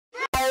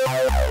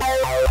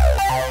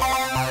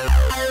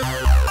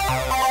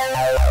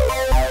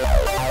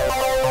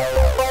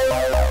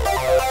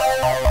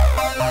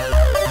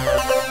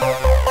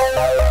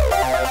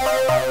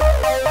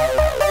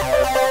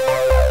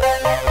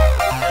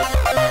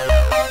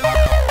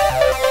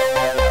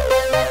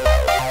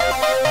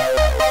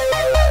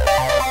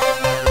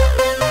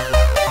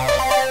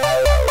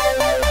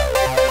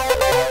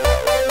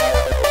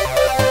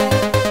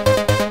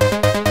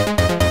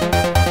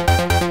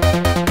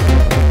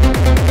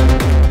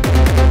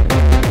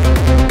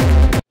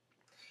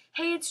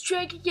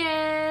back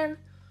again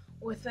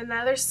with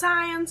another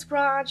science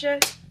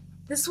project.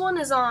 This one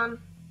is on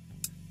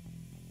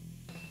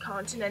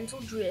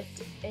continental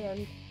drift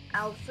and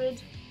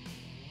Alfred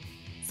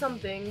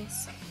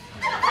something's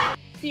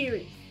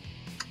theory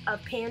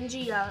of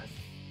Pangea.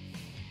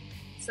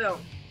 So,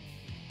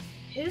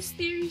 his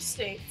theory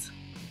states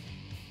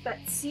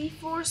that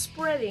C4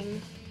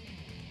 spreading.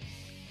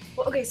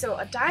 Well, okay, so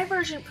a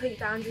divergent plate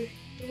boundary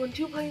is when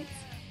two plates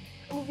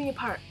are moving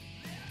apart.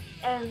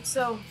 And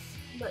so,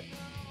 but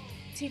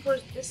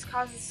C4, this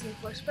causes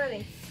C4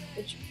 spreading,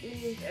 which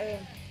means a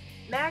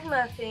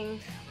magma thing,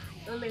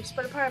 when they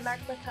spread apart,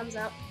 magma comes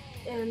out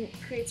and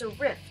creates a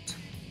rift.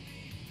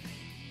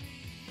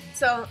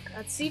 So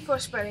that's C4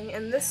 spreading,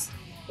 and this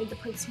made the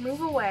plates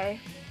move away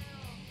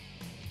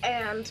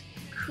and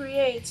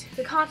create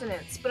the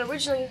continents. But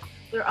originally,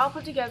 they were all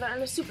put together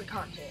in a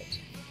supercontinent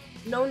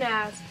known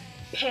as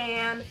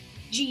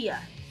Pangea.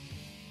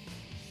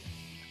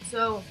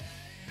 So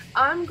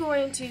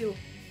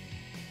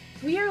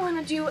we are going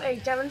to do a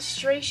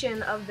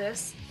demonstration of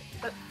this,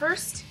 but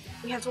first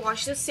we have to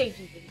watch this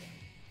safety video.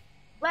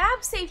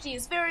 Lab safety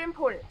is very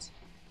important,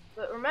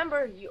 but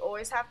remember, you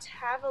always have to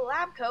have a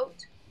lab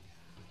coat.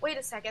 Wait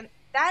a second,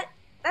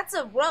 that's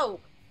a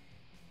robe.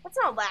 That's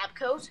not a lab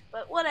coat,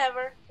 but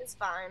whatever, it's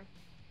fine.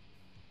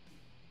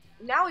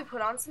 Now we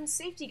put on some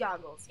safety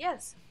goggles.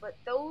 Yes, but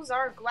those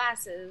are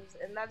glasses,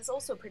 and that is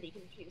also pretty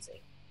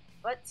confusing.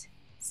 But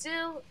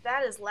still,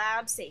 that is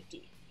lab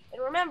safety.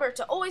 And remember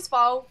to always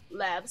follow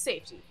lab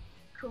safety.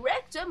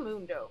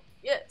 Correctamundo.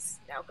 Yes,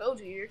 now go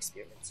do your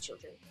experiments,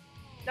 children.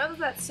 Now that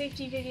that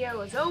safety video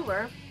is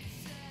over,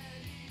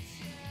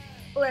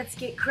 let's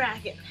get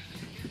cracking.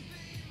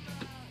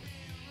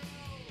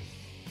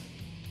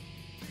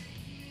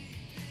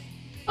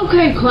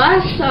 Okay,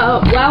 class,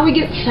 while we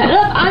get set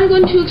up, I'm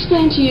going to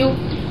explain to you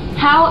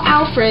how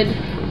Alfred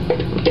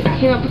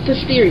came up with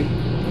this theory.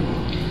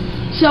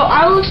 So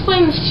I will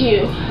explain this to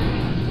you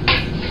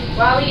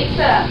while we get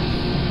set up.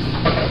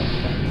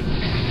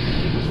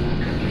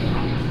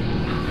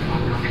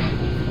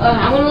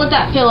 I'm gonna let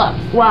that fill up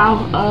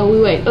while we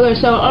wait. Okay,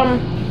 so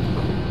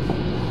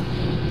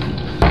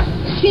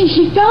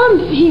see,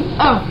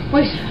 oh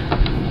wait,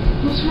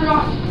 let's turn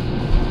off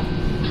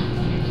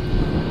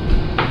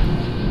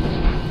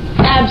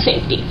lab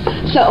safety.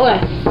 So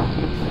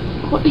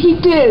what he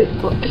did,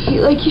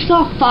 he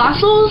saw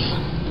fossils.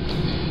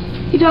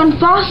 He found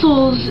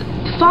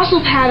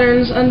fossil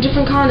patterns on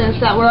different continents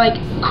that were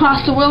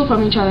across the world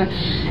from each other,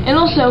 and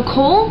also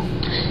coal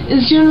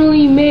is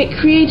generally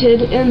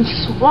created in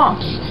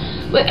swamps.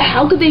 But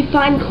how could they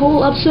find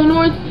coal up so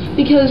north?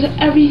 Because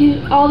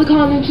all the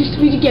continents used to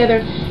be together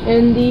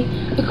in the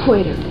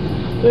equator.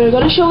 We're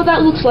going to show what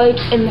that looks like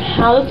and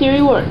how the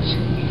theory works.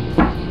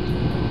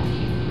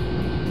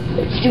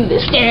 Let's do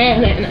this.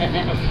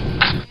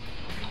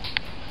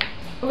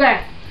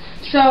 Okay,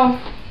 so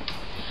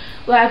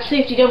lab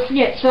safety, don't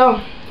forget.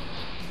 So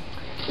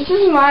this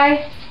is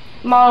my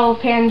model of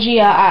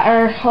Pangea.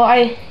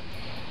 I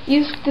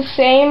used the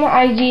same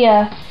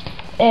idea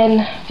in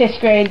 5th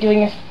grade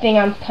doing a thing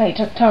on plate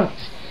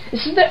tectonics.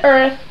 This is the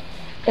Earth,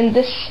 and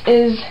this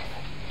is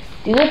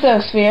the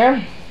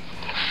lithosphere,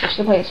 which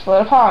the plates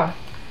float upon.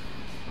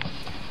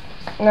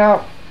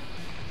 Now,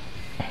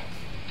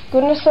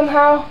 going to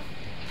somehow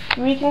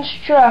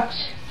reconstruct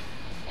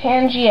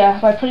Pangea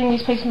by putting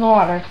these plates in the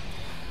water.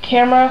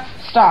 Camera,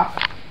 stop.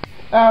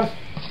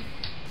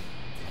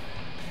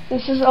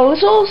 This is a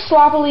little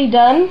sloppily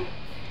done,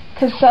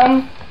 because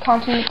some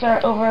continents are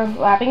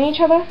overlapping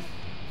each other.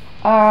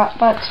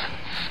 But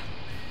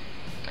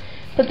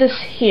put this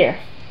here.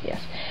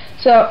 Yes.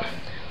 So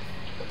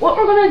what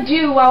we're gonna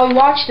do while we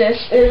watch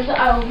this is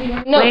I'll be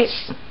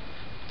notes. Wait.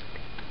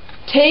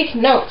 Take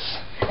notes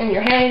in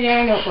your handy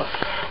dandy notebook.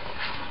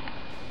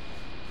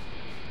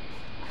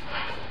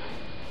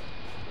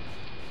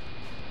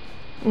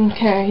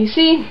 Okay, you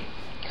see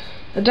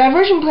the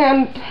divergent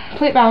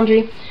plate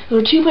boundary is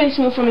where two plates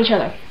move from each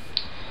other.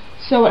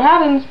 So what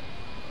happens?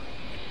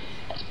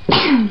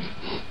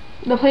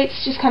 The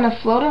plates just kind of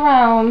float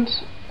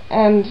around,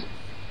 and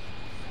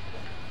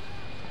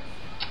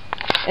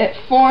it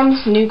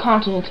forms new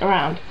continents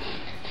around.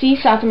 See,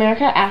 South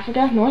America,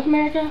 Africa, North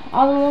America,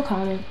 all the little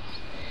continents.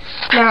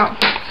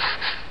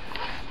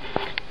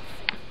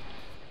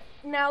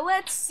 Now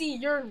let's see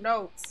your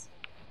notes.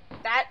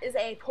 That is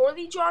a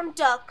poorly drawn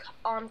duck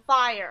on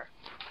fire.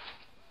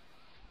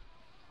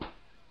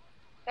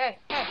 Hey,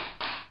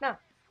 no.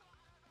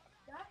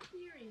 That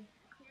theory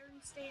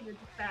clearly stated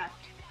the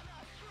fact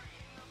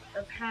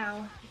of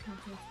how the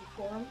continents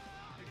were formed.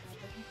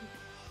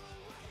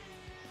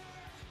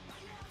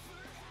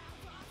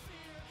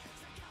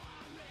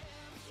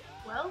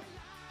 Well,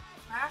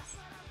 class,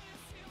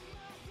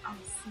 I'll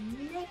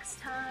see you next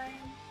time.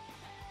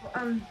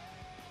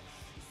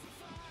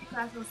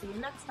 Class, I'll see you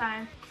next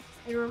time.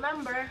 And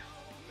remember,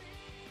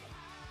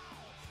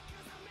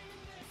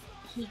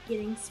 keep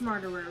getting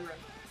smarter.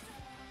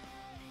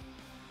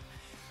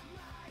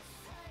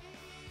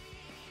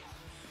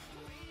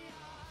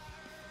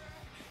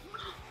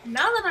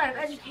 Now that I've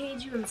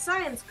educated you in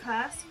science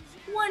class,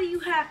 what do you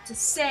have to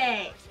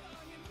say?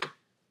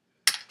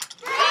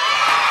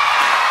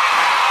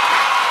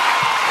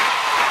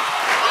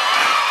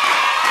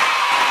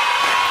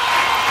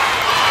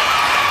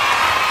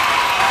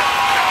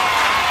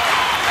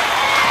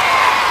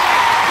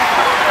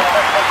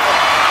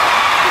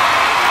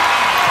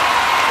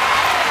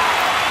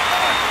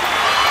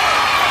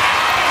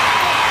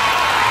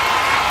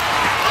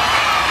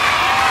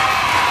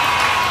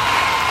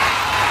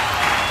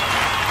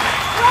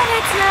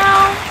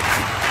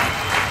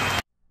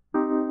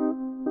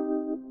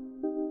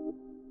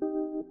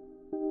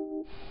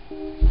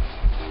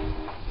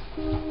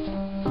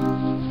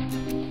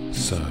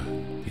 So,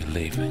 you're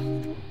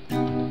leaving.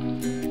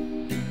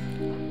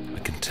 I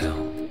can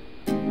tell.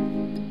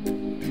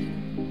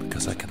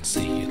 Because I can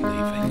see you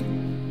leaving.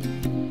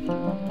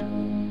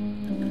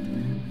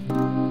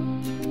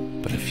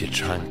 But if you're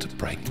trying to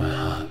break my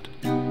heart,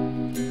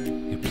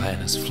 your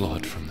plan is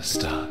flawed from the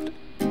start.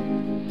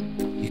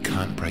 You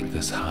can't break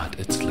this heart,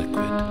 it's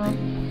liquid.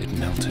 It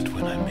melted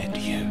when I met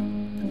you.